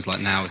 It seems like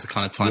now is the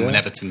kind of time when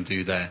Everton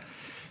do their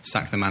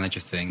sack the manager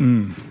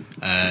thing.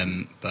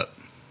 But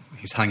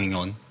he's hanging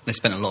on. They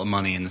spent a lot of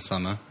money in the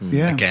summer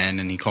again,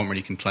 and he can't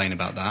really complain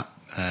about that.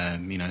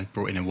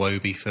 Brought in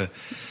Iwobi for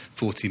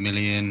 40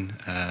 million.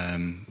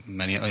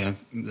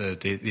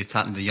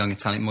 The young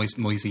Italian Moise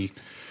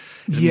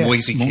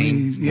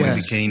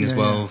Keane as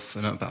well,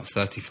 for about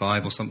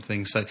 35 or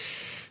something. So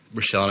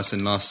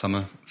Richarlison last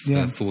summer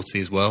for 40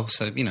 as well.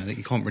 So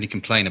you can't really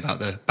complain about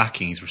the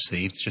backing he's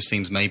received. It just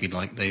seems maybe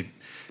like they've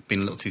been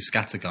a little too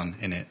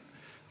scattergun in it.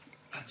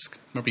 It's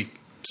probably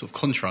sort of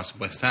contrast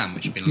with West Ham,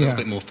 which have been a little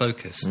bit more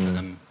focused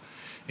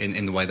in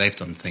the way they've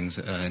done things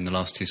in the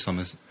last 2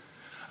 summers.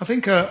 I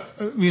think, like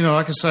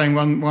I was saying,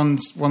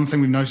 one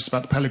thing we've noticed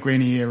about the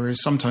Pellegrini era is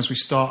sometimes we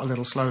start a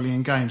little slowly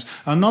in games.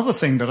 Another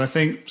thing that I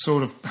think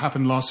sort of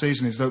happened last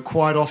season is that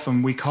quite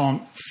often we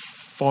can't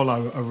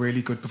follow a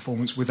really good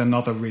performance with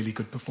another really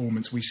good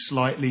performance. We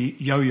slightly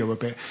yo-yo a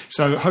bit.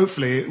 So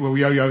hopefully it will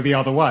yo-yo the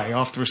other way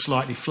after a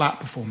slightly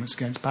flat performance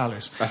against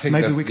Palace. I think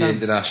maybe the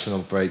international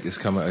break has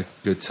come at a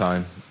good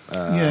time.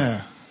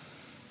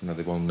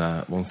 They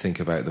won't think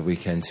about the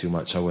weekend too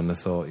much. I wouldn't have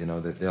thought.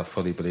 They'll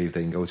fully believe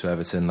they can go to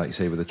Everton, like you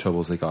say, with the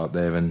troubles they got up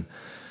there, and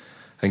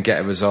get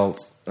a result.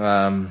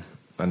 And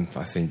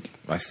I think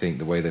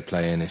the way they're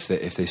playing, if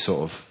they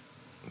sort of,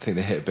 I think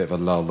they hit a bit of a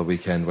lull the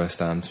weekend. West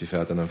Ham, to be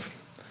fair, I don't know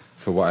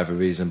for whatever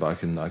reason, but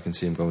I can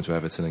see them going to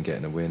Everton and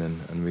getting a win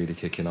and really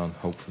kicking on.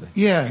 Hopefully,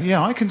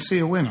 I can see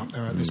a win up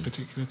there at this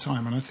particular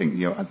time, and I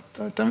think I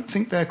don't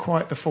think they're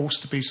quite the force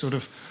to be sort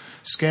of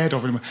scared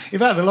of him. In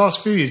fact, the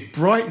last few years,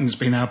 Brighton's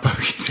been our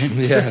bogey team.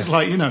 It's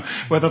like,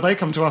 whether they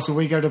come to us or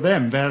we go to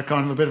them, they're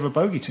kind of a bit of a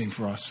bogey team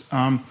for us.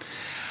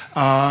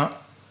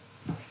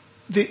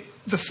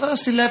 The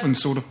first 11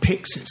 sort of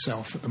picks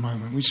itself at the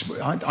moment, which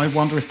I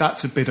wonder if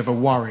that's a bit of a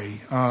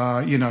worry.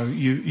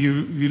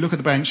 You look at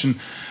the bench, and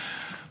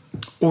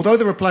although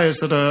there are players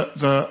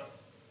that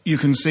you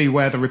can see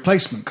where the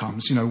replacement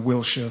comes.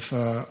 Wilshere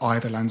for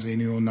either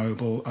Lanzini or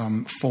Noble,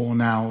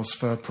 Fornals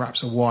for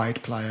perhaps a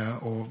wide player,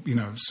 or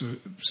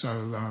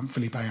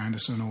Felipe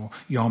Anderson or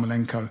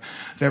Yarmolenko.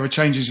 There are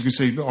changes you can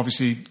see.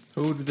 Obviously,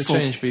 who would the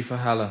change be for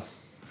Haller?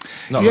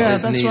 Not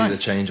that's needed right. a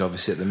change,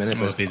 obviously, at the minute.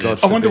 But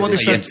I wonder what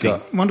this says.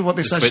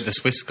 The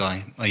Swiss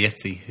guy,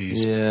 Ayeti,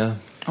 who's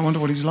I wonder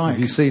what he's like.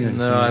 Have you seen him?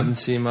 No, I haven't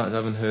seen much. I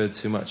haven't heard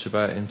too much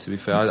about him. To be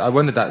fair, I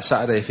wondered that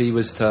Saturday if he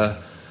was to.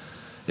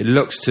 It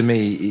looks to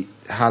me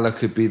Haller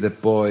could be the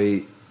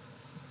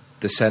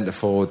centre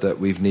forward that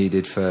we've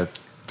needed for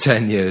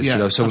 10 years.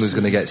 Someone who's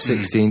going to get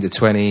 16 to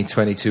 20,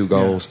 22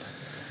 goals,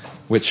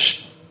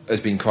 which has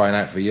been crying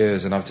out for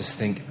years. And I just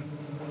think,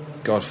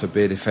 God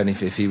forbid, if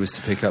he was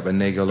to pick up a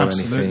niggle or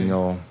anything,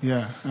 or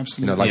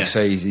absolutely. You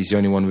say, he's the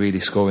only one really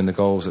scoring the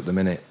goals at the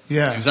minute.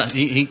 Yeah,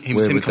 it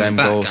was him coming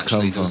back.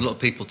 Actually, there was a lot of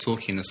people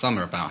talking in the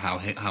summer about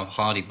how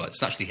hard he was.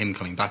 It's actually him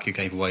coming back who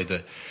gave away the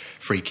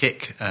free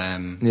kick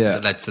that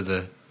led to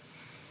the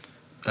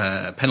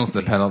penalty.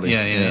 The penalty.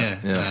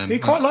 Yeah. He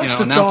quite likes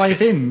to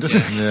dive in,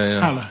 doesn't he?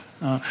 Yeah.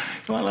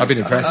 I've been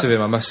impressed with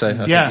him, I must say.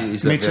 I think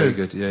he's looked very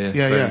good.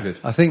 Very good.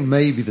 I think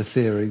maybe the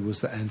theory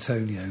was that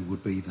Antonio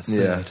would be the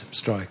third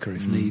striker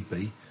if need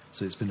be.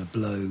 So it's been a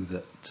blow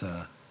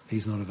that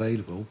he's not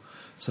available.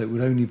 So it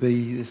would only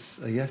be this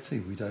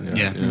Ayeti. We don't know.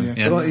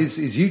 So his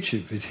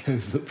YouTube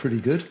videos look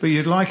pretty good. But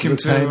you'd like him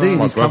to...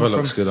 my brother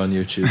looks good on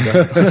YouTube.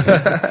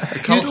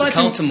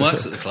 Carlton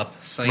works at the club.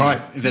 So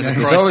if there's a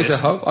crisis... It's always a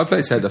hope. I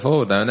play centre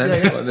forward now and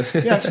then.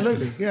 Yeah,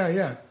 absolutely.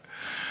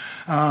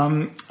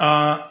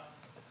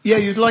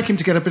 You'd like him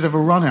to get a bit of a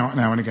run out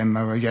now and again,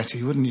 though,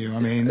 Ayeti, wouldn't you? I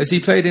mean, has he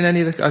played in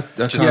any of the cup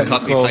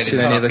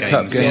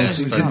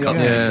games?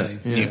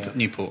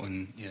 Newport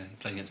and he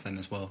played against them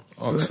as well.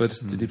 Oxford,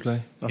 did he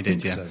play? He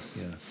did,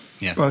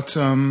 yeah. But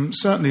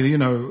certainly,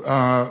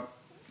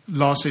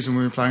 last season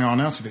we were playing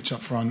Arnautovic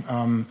up front.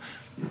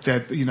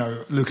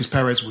 Lucas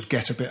Perez would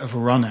get a bit of a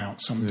run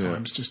out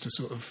sometimes just to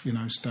sort of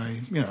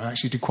stay.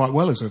 Actually did quite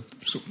well as a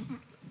sort of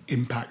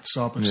impact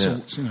sub of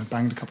sorts.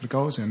 Banged a couple of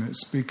goals in.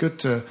 It's be good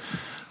to.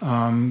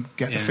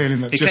 Get the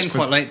feeling that he came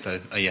quite late though,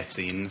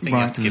 Ayeti, and I think you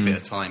have to give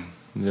it a time.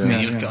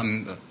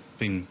 I've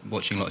been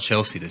watching a lot of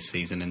Chelsea this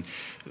season, and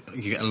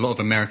you get a lot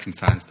of American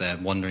fans there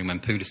wondering when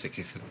Pulisic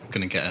is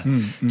going to get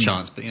a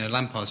chance. But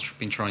Lampard's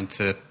been trying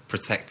to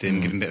protect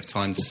him, give him a bit of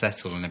time to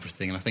settle and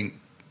everything. And I think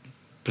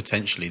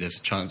potentially there's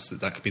a chance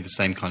that could be the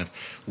same kind of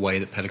way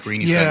that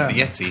Pellegrini's going with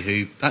Ayeti,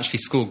 who actually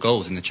scored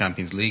goals in the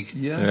Champions League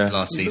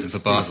last season for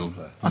Basel.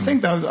 I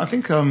think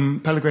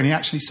Pellegrini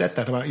actually said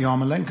that about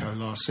Yarmolenko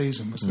last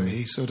season, was that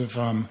he sort of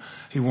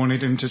he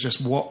wanted him to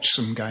just watch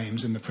some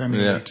games in the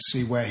Premier League to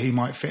see where he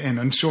might fit in,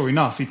 and sure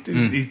enough he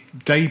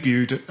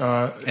debuted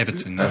at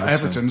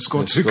Everton,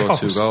 scored two goals.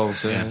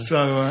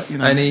 So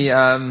any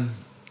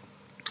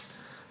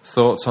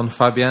thoughts on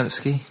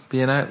Fabianski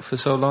being out for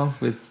so long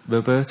with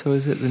Roberto?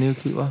 Is it the new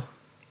keeper?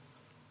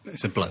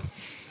 It's a blow.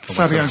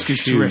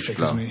 Fabianski's terrific,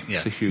 isn't he?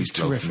 It's a huge He's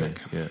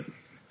terrific.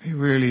 He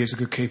really is a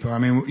good keeper. I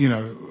mean, you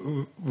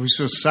know, it was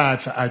just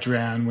sad for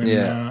Adrian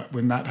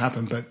when that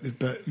happened,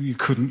 but you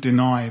couldn't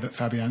deny that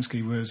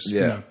Fabianski was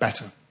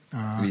better.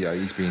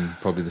 He's been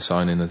probably the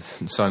signing of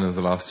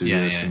the last 2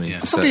 years for me. I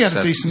thought he had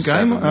a decent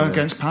game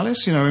against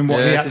Palace. You know, in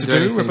what he had to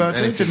do.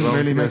 Roberto didn't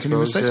really make any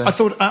mistakes. I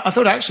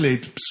thought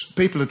actually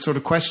people had sort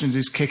of questioned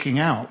his kicking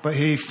out, but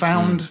he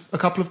found a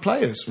couple of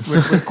players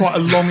with quite a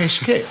longish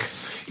kick.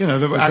 You know,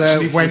 that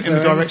actually went in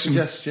the direction.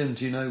 Any suggestion,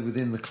 do you know,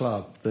 within the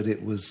club that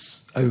it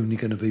was only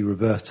going to be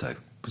Roberto?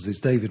 Because there's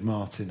David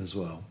Martin as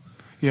well.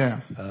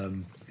 Yeah.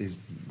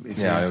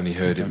 I only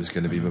heard it was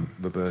going to be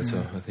Roberto.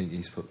 Yeah. I think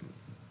he's put.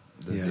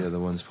 The other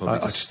one's probably.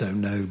 I just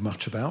don't know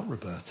much about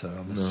Roberto.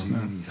 I'm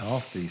assuming he's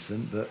half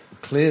decent, but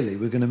clearly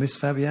we're going to miss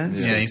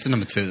Fabianski. Yeah, he's the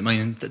number 2. I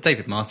mean,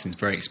 David Martin's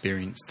very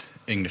experienced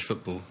English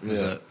football.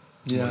 Was at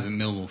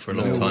Millwall for a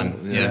long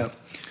time. Yeah.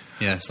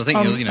 So I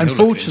think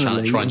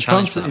unfortunately, in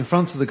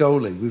front of the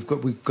goalie,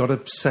 we've got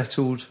a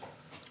settled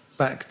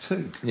back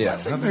 2. Yeah, I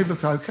think they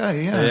look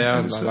okay.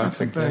 I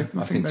think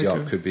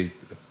Diop could be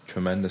a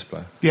tremendous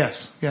player.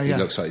 Yes, He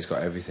looks like he's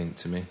got everything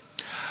to me.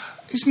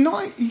 He's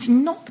not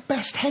the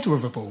best header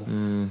of a ball.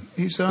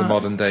 He's the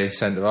modern day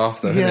centre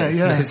half, though.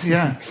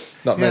 Yeah.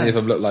 Not many of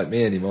them look like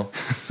me anymore.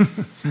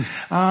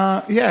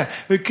 But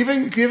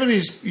given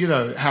his,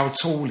 how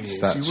tall he is,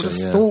 stature, you would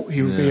have thought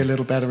he would be a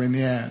little better in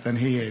the air than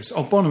he is.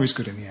 Ogbonna is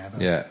good in the air,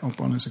 though. Yeah,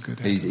 Ogbona's a good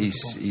header.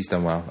 He's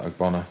done well,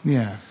 Ogbonna.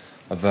 Yeah.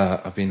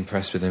 I've been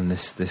impressed with him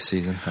this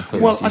season. I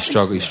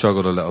thought he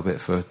struggled a little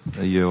bit for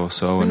a year or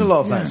so. I think a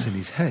lot of that's in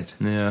his head.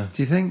 Yeah.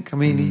 Do you think? I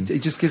mean, he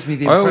just gives me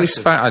the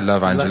impression. I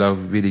love Angelo.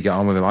 Really get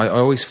on with him. I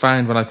always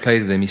found when I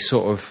played with him,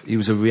 he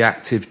was a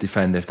reactive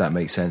defender, if that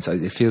makes sense.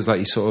 It feels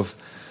like he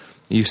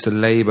used to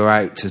labour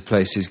out to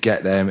places,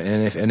 get them,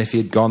 and if he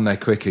had gone there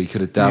quicker, he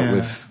could have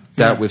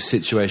dealt with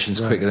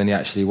situations quicker than he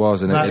actually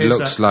was. And it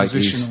looks like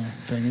he's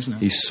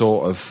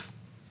sort of.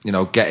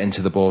 Getting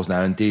to the balls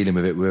now and dealing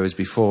with it, whereas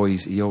before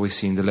he always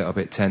seemed a little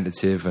bit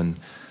tentative and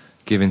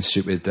giving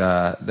stupid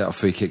little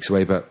free kicks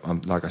away.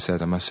 But like I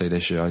said, I must say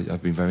this year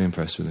I've been very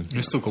impressed with him.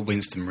 We've still got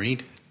Winston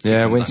Reid.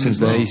 Yeah, Winston's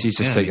there. He's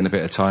just taking a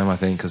bit of time, I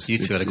think. Cause you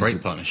two had a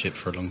great partnership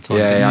for a long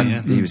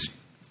time.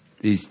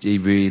 He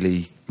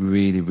really,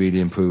 really, really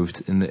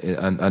improved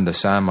under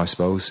Sam, I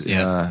suppose,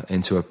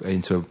 into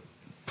a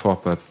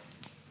proper,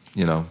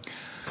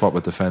 proper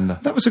defender.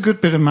 That was a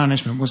good bit of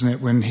management, wasn't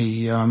it,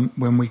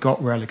 when we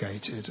got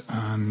relegated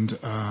and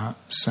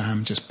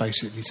Sam just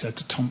basically said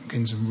to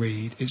Tompkins and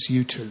Reid, it's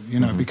you two,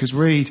 because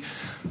Reid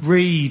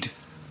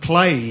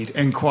played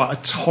in quite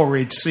a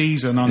torrid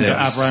season under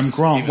Avram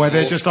Grant, where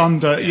they're just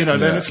under,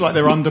 then it's like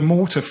they're under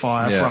mortar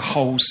fire for a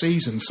whole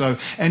season. So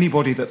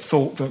anybody that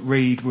thought that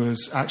Reid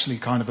was actually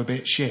kind of a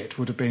bit shit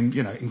would have been,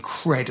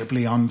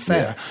 incredibly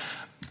unfair. Yeah.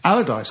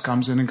 Allardyce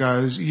comes in and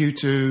goes, you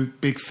two,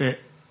 big fit,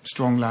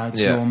 strong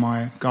lads, you're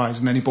my guys.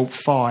 And then he bought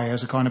Fai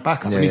as a kind of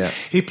backup.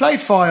 He played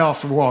Fai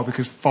after a while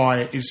because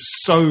Fai is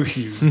so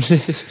huge.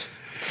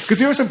 Because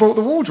he also bought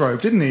the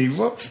wardrobe, didn't he?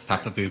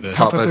 Papa Bouba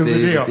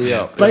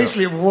Diop.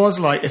 Basically, it was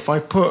like if I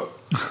put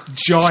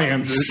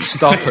giant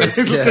stoppers,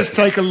 it would just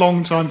take a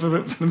long time for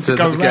them to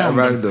go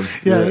around them.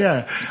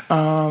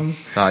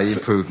 He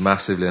improved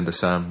massively under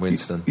Sam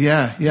Winston.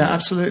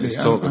 Absolutely.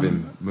 There's talk of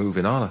him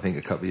moving on, I think,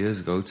 a couple of years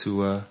ago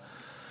to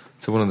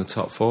one of the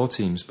top 4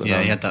 teams. But he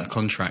had that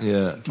contract,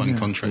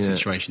 contract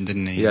situation,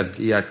 didn't he?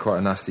 He had quite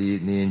a nasty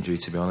knee injury,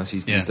 to be honest.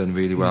 He's done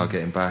really well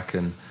getting back,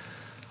 and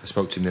I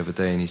spoke to him the other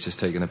day, and he's just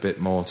taken a bit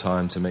more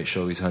time to make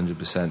sure he's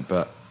 100%.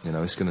 But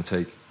it's going to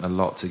take a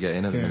lot to get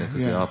in at the minute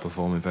because they are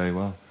performing very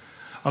well.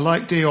 I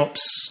like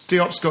Diop's.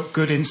 Diop's got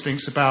good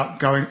instincts about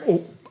going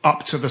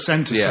up to the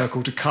centre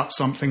circle to cut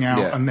something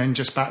out and then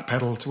just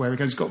backpedal to where he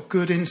goes. He's got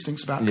good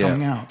instincts about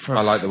coming out. For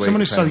I like the way someone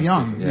who's so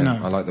young.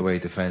 I like the way he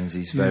defends.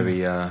 He's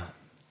very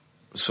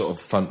sort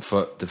of front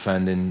foot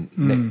defending.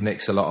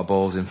 Nicks a lot of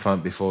balls in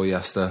front before he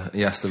has to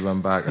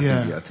run back.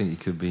 I think he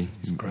could be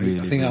great.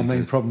 Really, I think our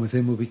main problem with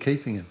him will be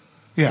keeping him.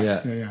 He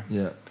had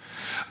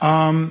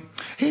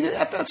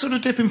that sort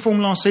of dip in form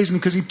last season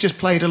because he just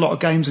played a lot of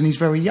games and he's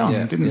very young,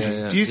 didn't he?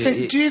 Yeah. Do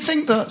you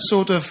think that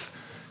sort of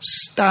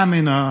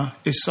stamina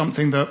is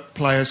something that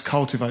players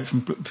cultivate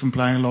from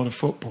playing a lot of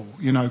football?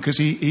 Because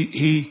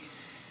he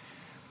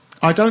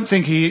I don't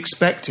think he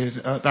expected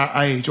at that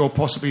age, or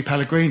possibly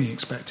Pellegrini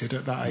expected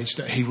at that age,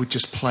 that he would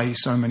just play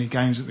so many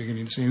games at the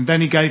beginning of the season.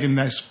 Then he gave him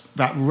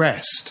that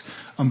rest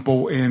and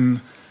brought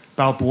in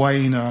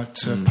Balbuena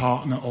to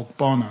partner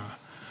Ogbonna.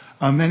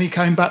 And then he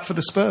came back for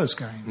the Spurs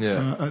game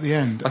at the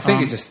end. I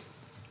think it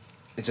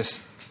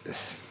just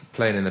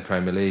playing in the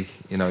Premier League.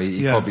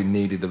 He probably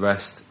needed the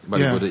rest.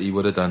 Well, he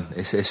would have done.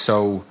 It's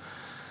so.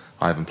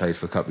 I haven't played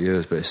for a couple of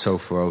years, but it's so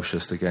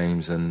ferocious, the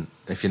games, and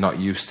if you're not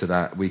used to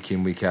that week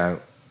in, week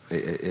out,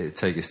 it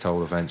take its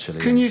toll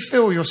eventually. Can you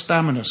feel your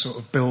stamina sort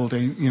of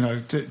building?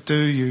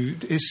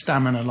 Is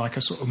stamina like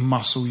a sort of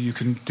muscle you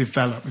can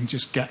develop and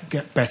just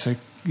get better?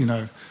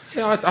 I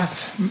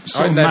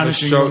never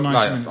struggled.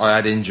 I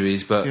had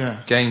injuries,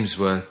 but games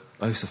were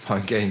I used to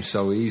find games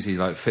so easy,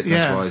 like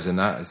fitness-wise and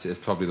that. It's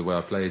probably the way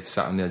I played,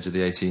 sat on the edge of the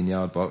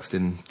 18-yard box,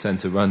 didn't tend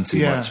to run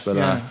too much.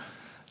 But,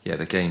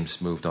 the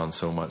game's moved on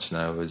so much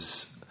now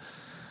as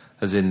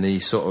in the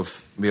sort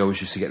of... We always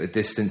used to get the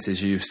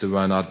distances you used to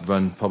run. I'd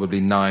run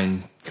probably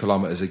 9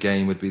 kilometres a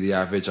game would be the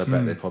average. I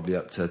bet they're probably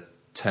up to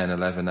 10,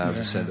 11 now as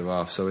a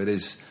centre-half. So it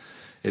is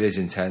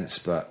intense,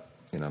 but...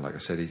 like I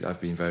said, I've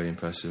been very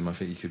impressed with him. I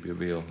think he could be a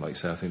real, like I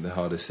say, I think the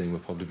hardest thing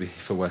would probably be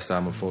for West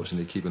Ham,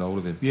 unfortunately, keeping hold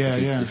of him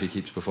if he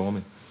keeps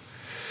performing.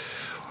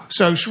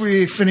 So, should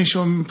we finish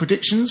on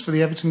predictions for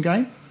the Everton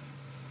game?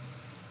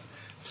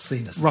 I've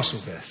seen us Russell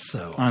there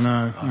so I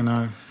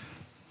know.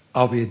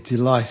 I'll be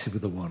delighted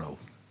with a 1-0.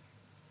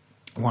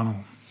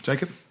 1-0.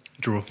 Jacob?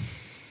 Draw.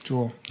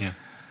 Yeah.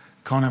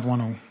 Can't have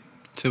 1-0.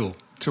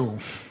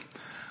 2-2.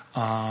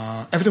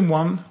 Everton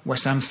 1,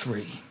 West Ham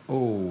 3.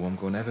 Oh, I'm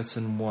going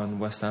Everton 1,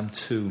 West Ham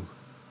 2.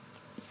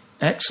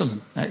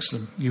 Excellent.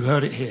 You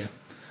heard it here.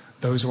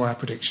 Those are our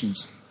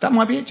predictions. That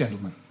might be it,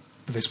 gentlemen,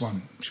 for this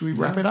one. Should we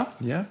wrap it up?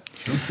 Yeah.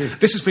 Thank you.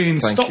 This has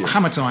been Stop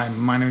Hammer Time.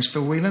 My name is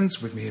Phil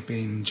Whelans. With me have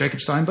been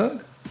Jacob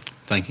Steinberg.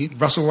 Thank you.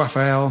 Russell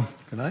Raphael.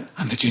 Good night.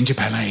 And the Ginger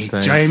Pele,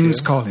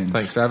 James Collins.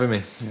 Thanks for having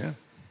me. Yeah.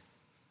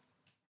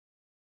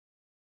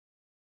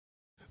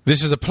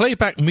 This is a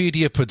Playback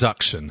Media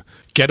production.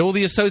 Get all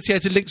the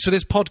associated links for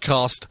this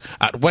podcast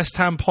at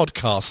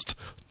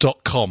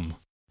westhampodcast.com.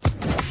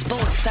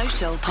 Sports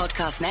Social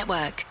Podcast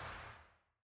Network.